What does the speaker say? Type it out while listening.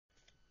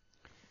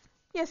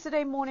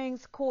Yesterday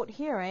morning's court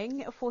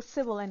hearing for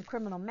civil and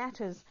criminal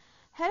matters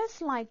had a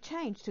slight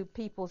change to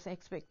people's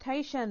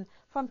expectation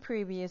from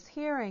previous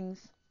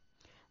hearings.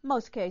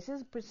 Most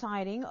cases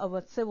presiding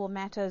over civil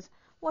matters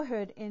were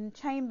heard in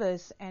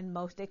chambers, and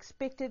most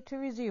expected to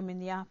resume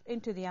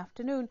into the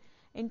afternoon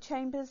in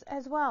chambers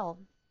as well.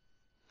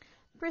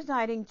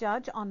 Presiding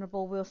Judge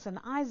Honourable Wilson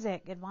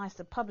Isaac advised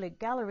the public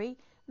gallery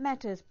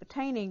matters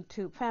pertaining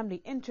to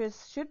family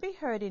interests should be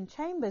heard in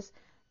chambers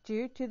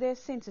due to their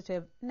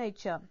sensitive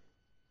nature.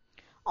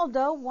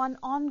 Although one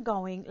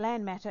ongoing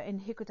land matter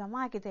in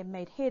Hikutawake that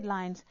made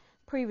headlines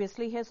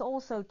previously has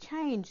also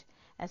changed,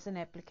 as an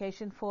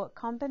application for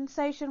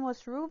compensation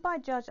was ruled by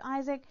Judge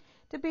Isaac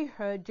to be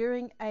heard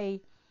during a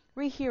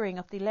rehearing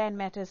of the land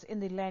matters in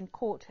the land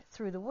court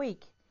through the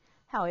week.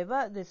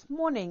 However, this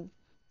morning,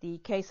 the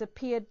case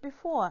appeared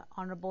before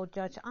Honourable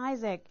Judge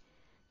Isaac.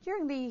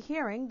 During the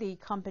hearing, the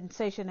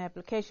compensation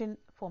application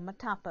for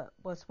Matapa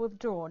was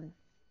withdrawn.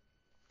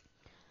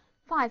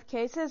 5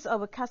 cases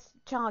over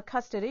child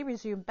custody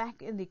resumed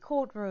back in the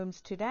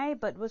courtrooms today,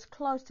 but was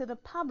closed to the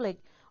public,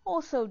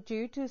 also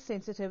due to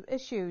sensitive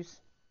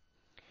issues.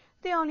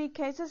 The only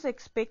cases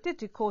expected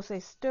to cause a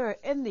stir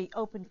in the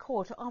open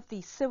court of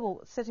the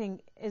civil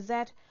sitting is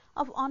that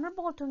of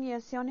Honourable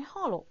Tungia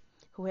Sioneholo,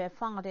 who have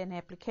filed an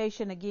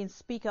application against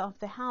Speaker of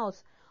the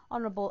House,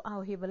 Honourable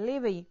Auhiba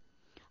Levy,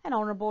 and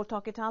Honourable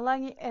Toki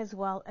Talangi, as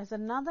well as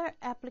another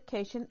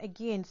application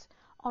against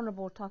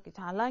Honourable Toki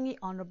Talangi,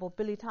 Honourable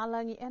Billy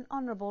Talangi, and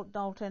Honourable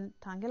Dalton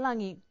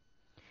Tangilangi.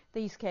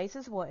 These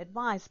cases were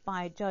advised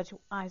by Judge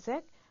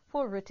Isaac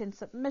for written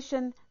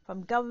submission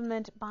from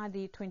government by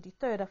the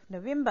 23rd of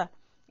November,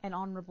 and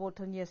Honourable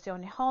Tungia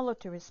Sioneholo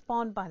to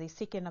respond by the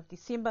 2nd of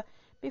December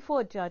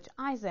before Judge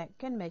Isaac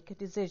can make a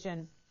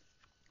decision.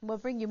 We'll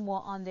bring you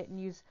more on that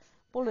news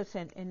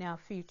bulletin in our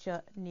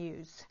future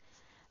news.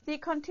 The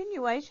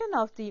continuation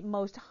of the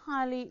most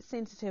highly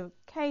sensitive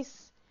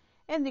case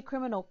in the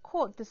criminal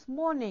court this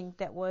morning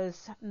that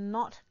was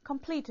not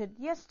completed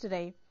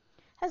yesterday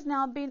has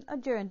now been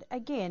adjourned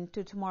again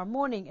to tomorrow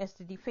morning as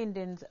the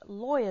defendant's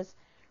lawyers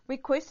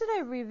requested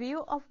a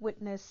review of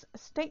witness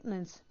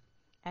statements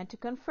and to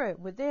confer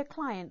with their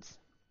clients.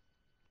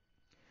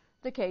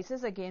 The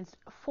cases against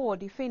 4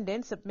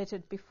 defendants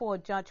submitted before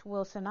Judge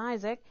Wilson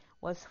Isaac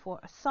was for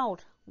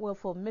assault,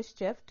 willful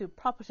mischief to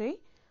property,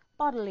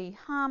 bodily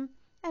harm,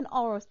 and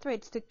oral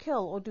threats to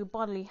kill or do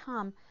bodily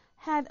harm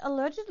had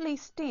allegedly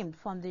stemmed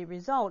from the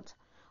result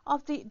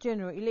of the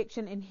general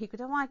election in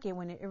Hikutawake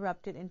when it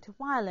erupted into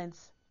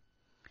violence.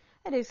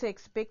 It is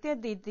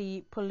expected that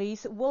the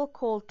police will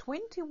call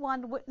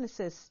 21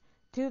 witnesses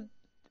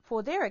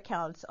for their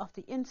accounts of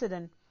the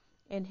incident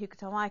in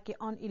Hikutawake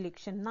on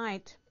election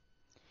night.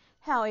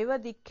 However,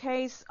 the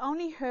case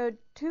only heard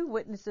 2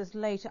 witnesses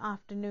late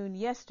afternoon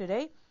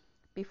yesterday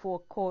before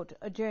court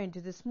adjourned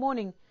this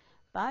morning,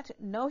 but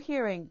no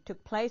hearing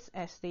took place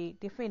as the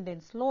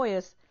defendant's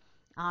lawyers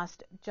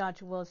asked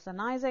Judge Wilson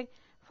Isaac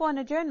for an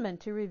adjournment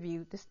to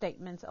review the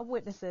statements of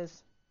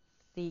witnesses.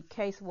 The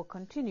case will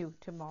continue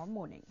tomorrow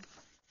morning.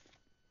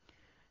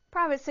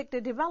 Private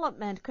sector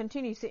development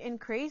continues to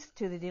increase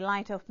to the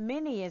delight of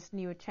many as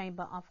New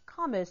Chamber of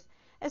Commerce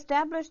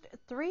established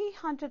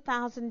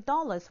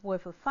 $300,000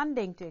 worth of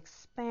funding to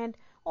expand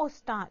or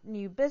start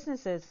new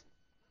businesses.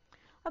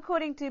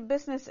 According to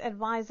business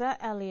advisor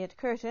Elliot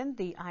Curtin,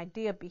 the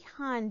idea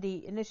behind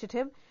the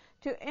initiative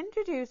to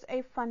introduce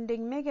a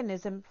funding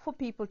mechanism for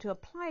people to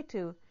apply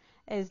to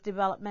is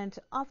development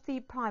of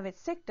the private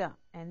sector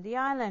and the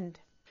island.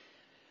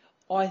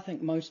 I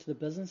think most of the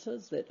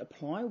businesses that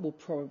apply will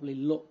probably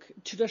look,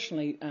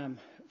 traditionally,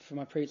 from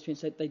my previous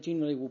experience, they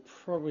generally will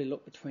probably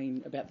look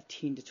between about the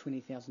 $10,000 to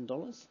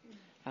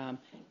 $20,000,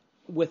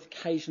 with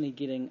occasionally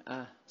getting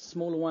a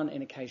smaller one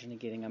and occasionally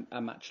getting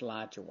a much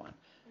larger one.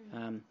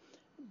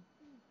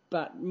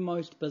 But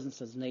most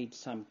businesses need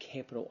some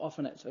capital.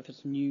 Often, if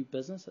it's a new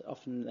business,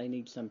 often they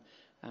need some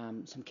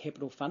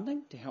capital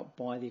funding to help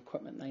buy the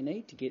equipment they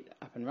need to get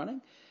up and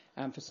running.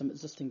 For some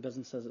existing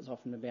businesses, it's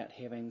often about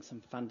having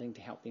some funding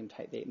to help them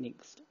take that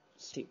next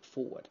step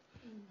forward,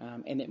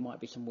 and that might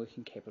be some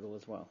working capital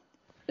as well.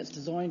 It's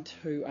designed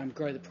to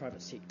grow the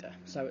private sector,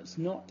 so it's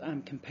not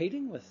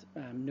competing with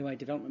Niue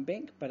Development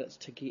Bank, but it's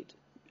to get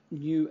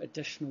new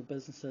additional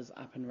businesses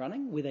up and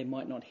running where they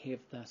might not have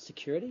the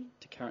security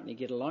to currently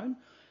get a loan,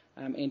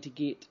 and to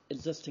get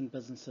existing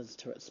businesses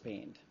to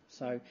expand.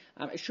 So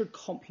it should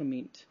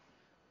complement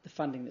the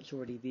funding that's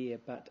already there,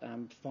 but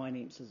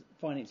finance is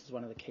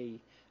one of the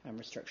key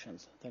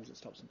restrictions, things that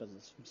stops a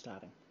business from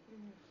starting.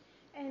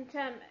 And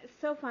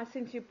so far,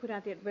 since you put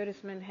out the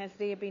advertisement, has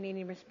there been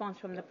any response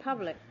from the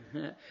public?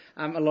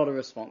 A lot of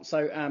response.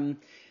 So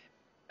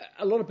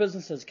a lot of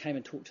businesses came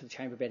and talked to the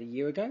Chamber about a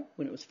year ago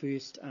when it was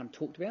first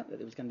talked about that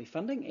there was going to be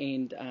funding,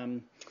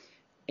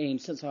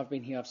 and since I've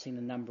been here, I've seen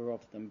a number of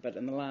them. But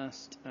in the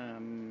last,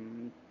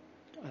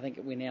 I think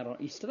it went out on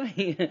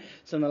yesterday,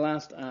 so in the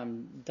last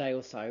day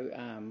or so,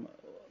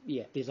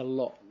 there's a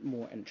lot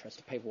more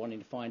interest. People wanting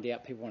to find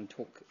out, people want to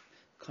talk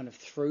kind of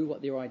through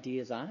what their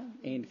ideas are.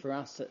 And for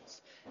us,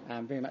 it's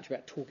very much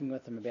about talking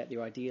with them about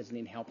their ideas and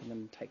then helping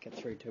them take it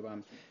through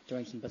to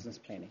doing some business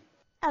planning.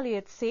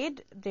 Elliott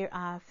said there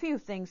are a few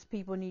things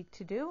people need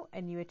to do,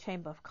 and Niue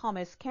Chamber of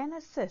Commerce can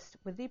assist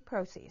with the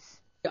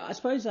process. I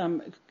suppose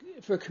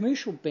for a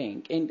commercial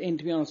bank, and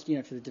to be honest,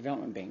 for the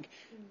development bank,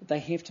 they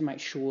have to make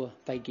sure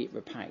they get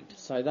repaid.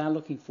 So they're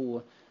looking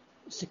for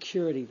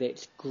security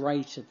that's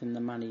greater than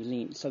the money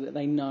lent, so that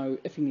they know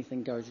if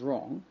anything goes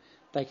wrong,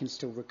 they can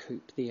still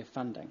recoup their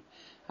funding.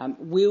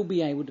 We'll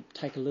be able to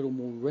take a little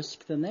more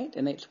risk than that,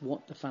 and that's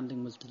what the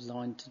funding was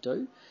designed to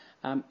do.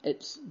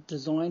 It's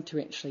designed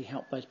to actually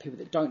help those people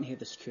that don't have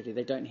the security,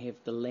 they don't have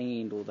the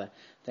land or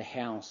the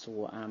house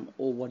or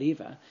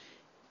whatever,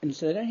 and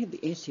so they don't have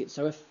the assets.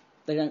 So if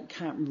they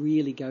can't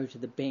really go to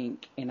the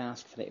bank and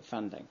ask for that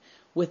funding.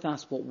 With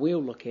us, what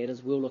we'll look at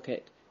is will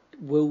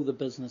the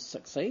business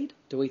succeed?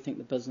 Do we think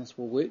the business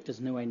will work? Does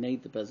Niue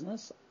need the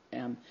business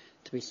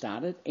to be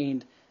started?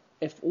 And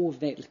if all of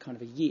that is kind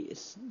of a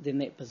yes, then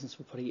that business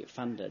will probably get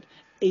funded,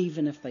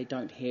 even if they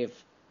don't have,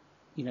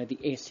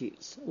 the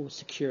assets or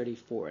security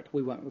for it.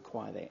 We won't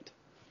require that.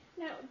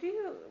 Now,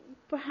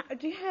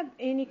 do you have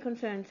any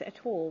concerns at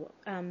all?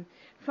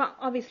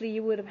 Obviously,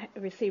 you would have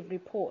received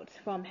reports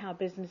from how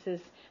businesses,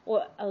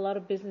 or a lot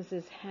of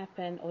businesses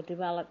happen or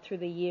develop through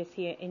the years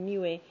here in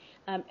Niue,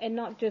 and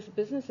not just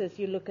businesses.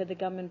 You look at the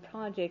government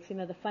projects,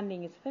 the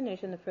funding is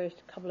finished in the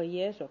first couple of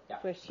years or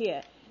first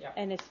year,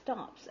 and it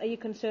stops. Are you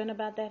concerned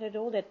about that at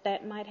all,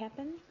 that might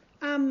happen?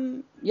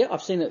 Yeah,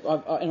 I've seen it,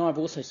 and I've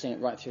also seen it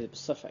right through the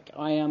Pacific.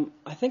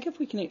 I think if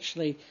we can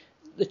actually,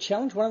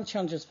 one of the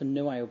challenges for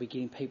Niue will be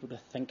getting people to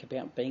think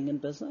about being in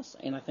business,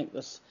 and I think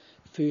this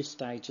first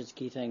stage is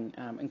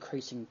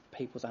increasing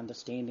people's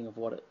understanding of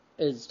what it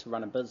is to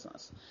run a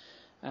business.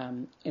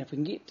 And if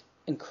we can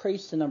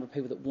increase the number of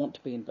people that want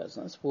to be in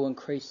business, we'll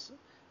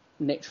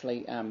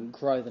naturally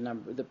grow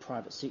the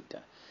private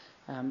sector.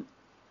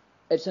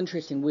 It's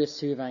interesting, we're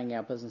surveying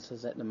our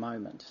businesses at the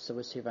moment, so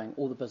we're surveying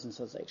all the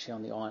businesses actually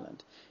on the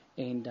island,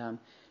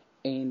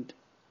 and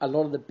a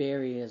lot of the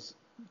barriers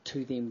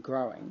to them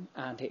growing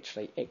aren't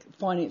actually,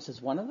 finance is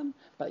one of them,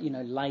 but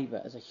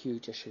labour is a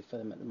huge issue for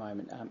them at the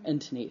moment.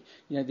 Internet,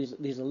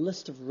 there's a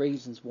list of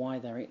reasons why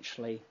they're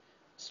actually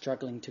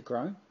struggling to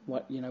grow,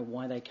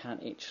 why they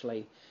can't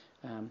actually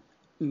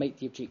meet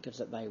the objectives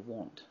that they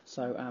want.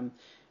 So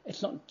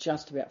it's not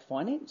just about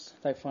finance,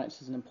 though finance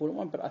is an important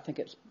one, but I think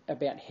it's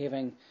about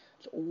having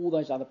all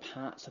those other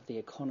parts of the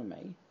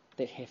economy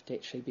that have to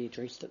actually be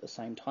addressed at the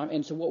same time.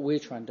 And so what we're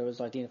trying to do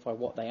is identify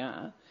what they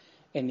are,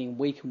 and then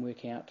we can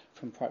work out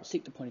from a private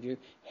sector point of view,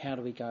 how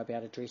do we go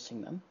about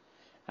addressing them.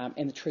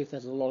 And the truth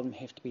is a lot of them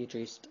have to be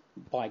addressed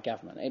by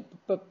government,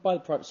 but by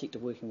the private sector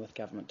working with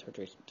government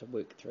to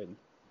work through them.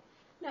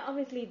 Now,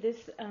 obviously,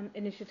 this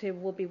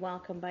initiative will be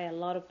welcomed by a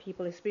lot of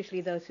people, especially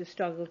those who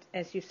struggled,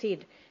 as you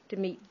said, to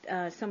meet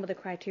some of the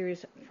criteria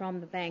from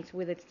the banks,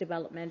 whether it's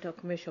development or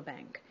commercial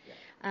bank.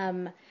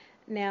 Yeah.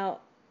 Now,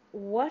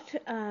 what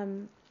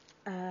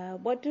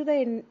do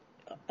they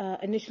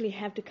initially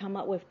have to come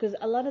up with? Because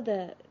a lot of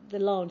the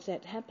loans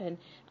that happen,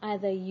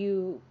 either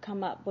you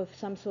come up with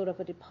some sort of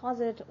a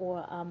deposit or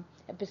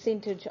a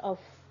percentage of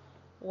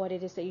what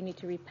it is that you need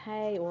to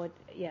repay, or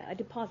a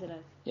deposit.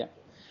 Yeah.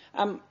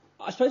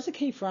 I suppose the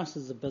key for us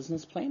is a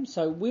business plan.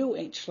 So we'll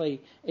actually,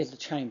 as a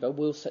chamber,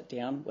 we'll sit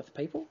down with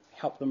people,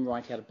 help them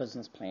write out a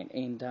business plan,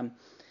 and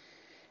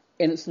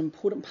it's an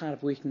important part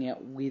of working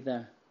out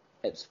whether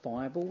it's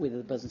viable, whether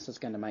the business is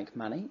going to make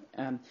money.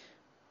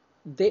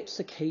 That's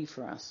the key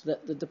for us,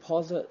 that the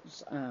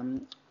deposits,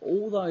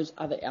 all those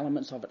other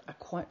elements of it are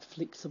quite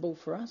flexible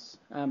for us,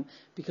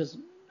 because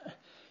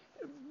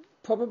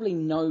probably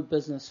no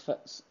business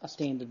fits a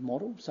standard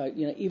model. So,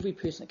 every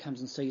person that comes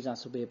and sees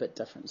us will be a bit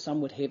different.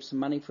 Some would have some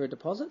money for a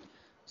deposit,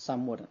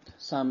 some wouldn't.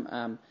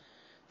 Some,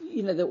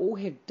 they all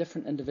have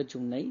different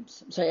individual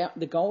needs. So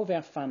the goal of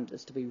our fund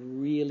is to be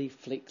really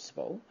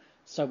flexible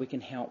so we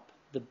can help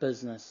the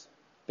business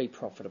be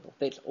profitable.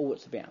 That's all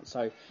it's about.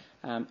 So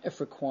if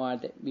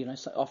required,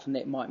 so often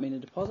that might mean a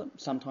deposit.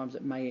 Sometimes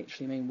it may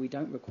actually mean we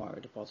don't require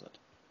a deposit.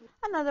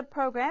 Another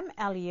program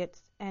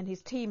Elliott and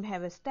his team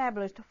have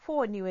established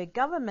for Niue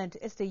government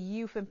is the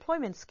Youth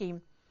Employment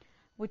Scheme,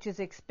 which is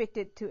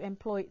expected to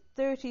employ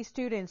 30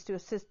 students to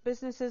assist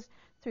businesses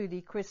through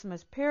the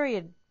Christmas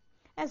period,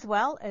 as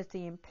well as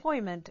the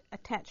Employment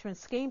Attachment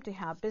Scheme to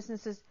help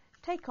businesses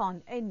take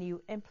on a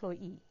new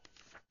employee.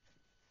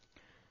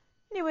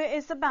 Niue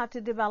is about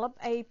to develop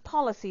a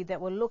policy that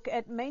will look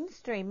at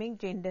mainstreaming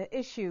gender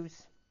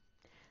issues.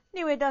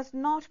 Niue does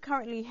not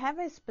currently have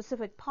a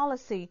specific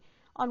policy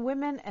on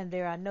women, and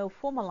there are no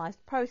formalized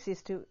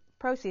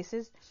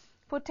processes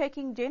for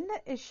taking gender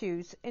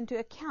issues into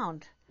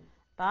account.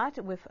 But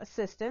with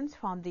assistance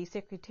from the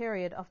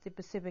Secretariat of the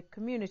Pacific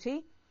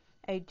Community,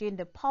 a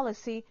gender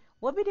policy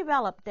will be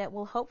developed that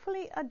will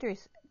hopefully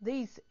address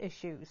these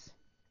issues.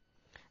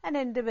 An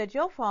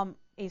individual from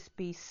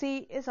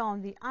SBC is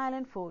on the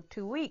island for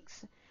 2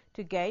 weeks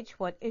to gauge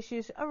what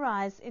issues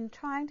arise in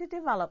trying to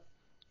develop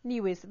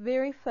Niue's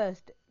very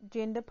first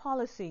gender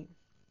policy.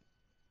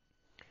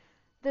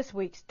 This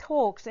week's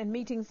talks and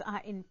meetings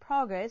are in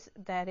progress.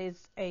 That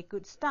is a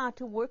good start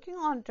to working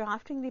on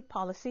drafting the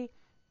policy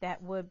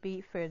that will be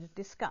further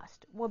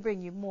discussed. We'll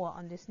bring you more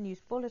on this news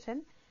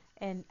bulletin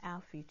in our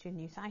future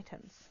news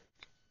items.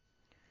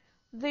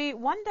 The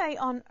One Day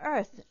on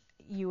Earth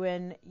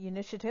UN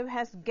initiative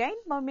has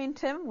gained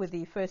momentum, with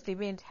the first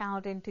event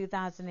held in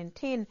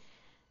 2010.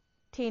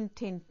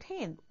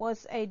 10-10-10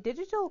 was a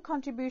digital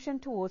contribution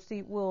towards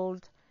the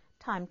World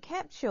Time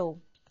Capsule.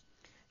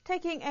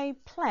 Taking a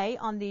play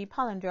on the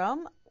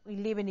palindrome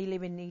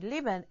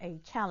 11-11-11, a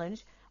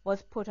challenge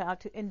was put out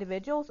to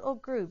individuals or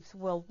groups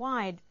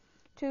worldwide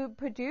to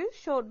produce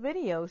short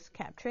videos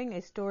capturing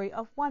a story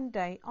of one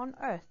day on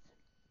Earth.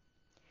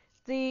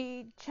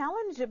 The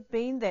challenge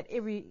being that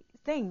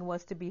everything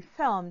was to be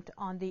filmed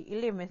on the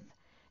 11th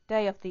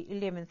day of the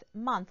 11th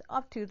month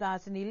of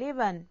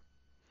 2011.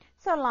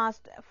 So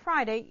last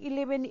Friday,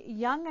 11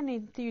 young and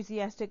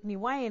enthusiastic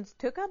Niueans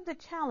took up the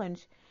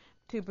challenge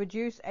to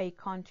produce a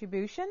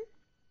contribution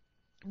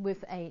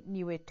with a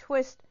Niue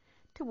twist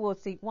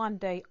towards the One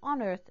Day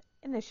on Earth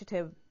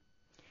initiative.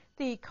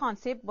 The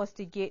concept was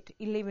to get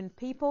 11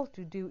 people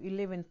to do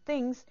 11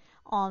 things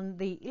on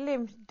the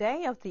 11th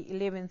day of the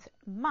 11th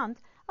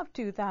month of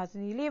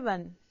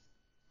 2011.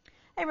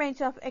 A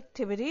range of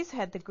activities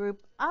had the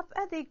group up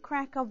at the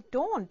crack of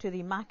dawn to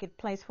the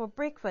marketplace for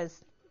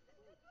breakfast,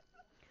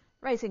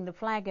 raising the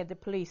flag at the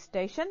police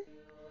station,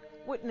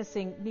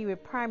 witnessing Niue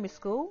Primary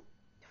School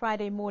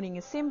Friday morning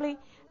assembly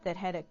that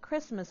had a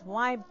Christmas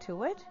vibe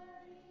to it,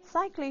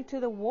 cycling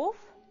to the wharf,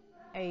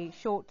 a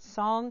short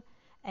song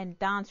and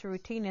dance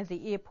routine at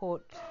the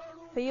airport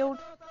field,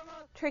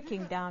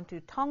 trekking down to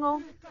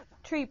Tongo,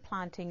 tree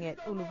planting at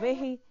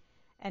Uluwehi,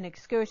 an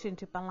excursion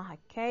to Palaha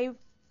Cave,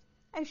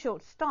 a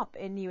short stop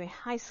in Niue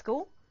High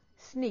School,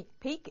 sneak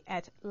peek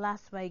at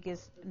Las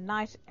Vegas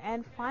night,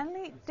 and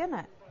finally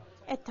dinner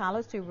at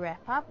Talos to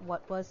wrap up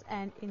what was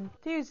an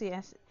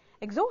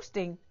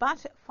exhausting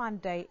but fun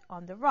day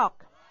on the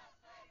Rock.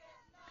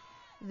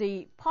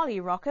 The Poly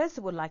Rockers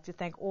would like to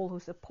thank all who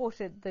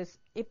supported this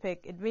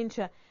epic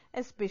adventure,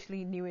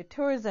 especially Niue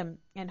Tourism,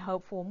 and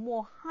hope for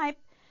more hype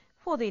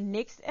for the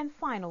next and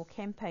final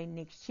campaign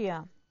next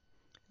year.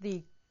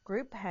 The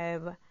group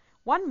have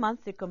 1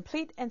 month to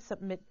complete and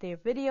submit their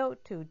video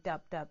to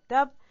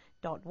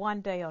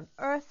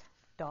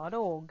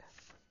www.onedayonearth.org.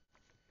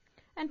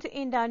 And to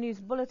end our news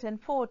bulletin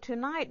for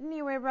tonight,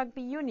 Niue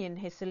Rugby Union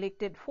has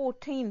selected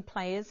 14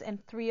 players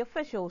and 3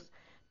 officials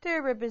to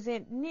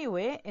represent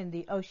Niue in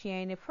the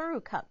Oceania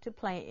Furu Cup to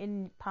play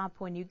in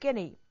Papua New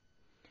Guinea.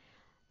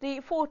 The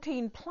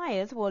 14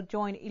 players will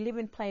join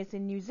 11 players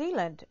in New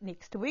Zealand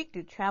next week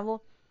to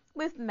travel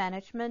with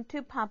management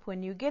to Papua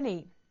New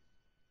Guinea.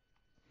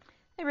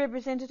 A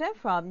representative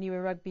from Niue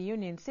Rugby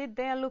Union said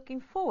they are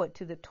looking forward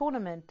to the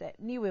tournament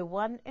that Niue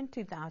won in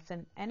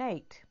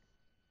 2008.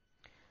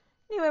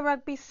 Niue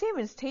Rugby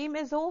Sevens team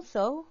is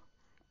also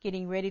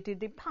getting ready to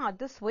depart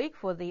this week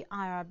for the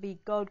IRB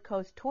Gold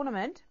Coast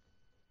tournament.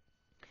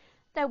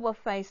 They will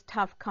face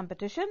tough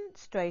competition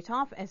straight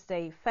off as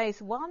they face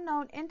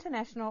well-known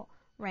international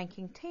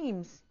ranking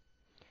teams.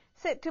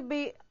 Set to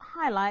be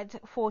highlight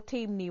for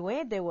Team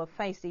Niue, they will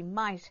face the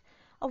might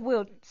of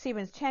World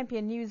Sevens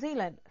champion New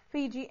Zealand,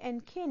 Fiji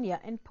and Kenya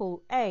in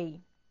Pool A.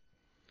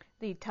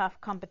 The tough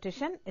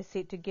competition is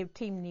set to give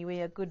Team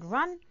Niue a good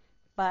run,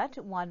 but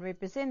one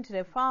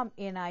representative from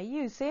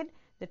NIU said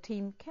the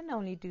team can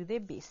only do their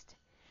best.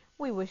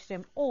 We wish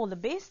them all the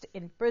best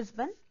in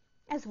Brisbane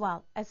as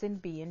well as in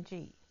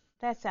BNG.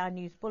 That's our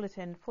news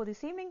bulletin for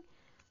this evening.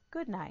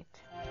 Good night.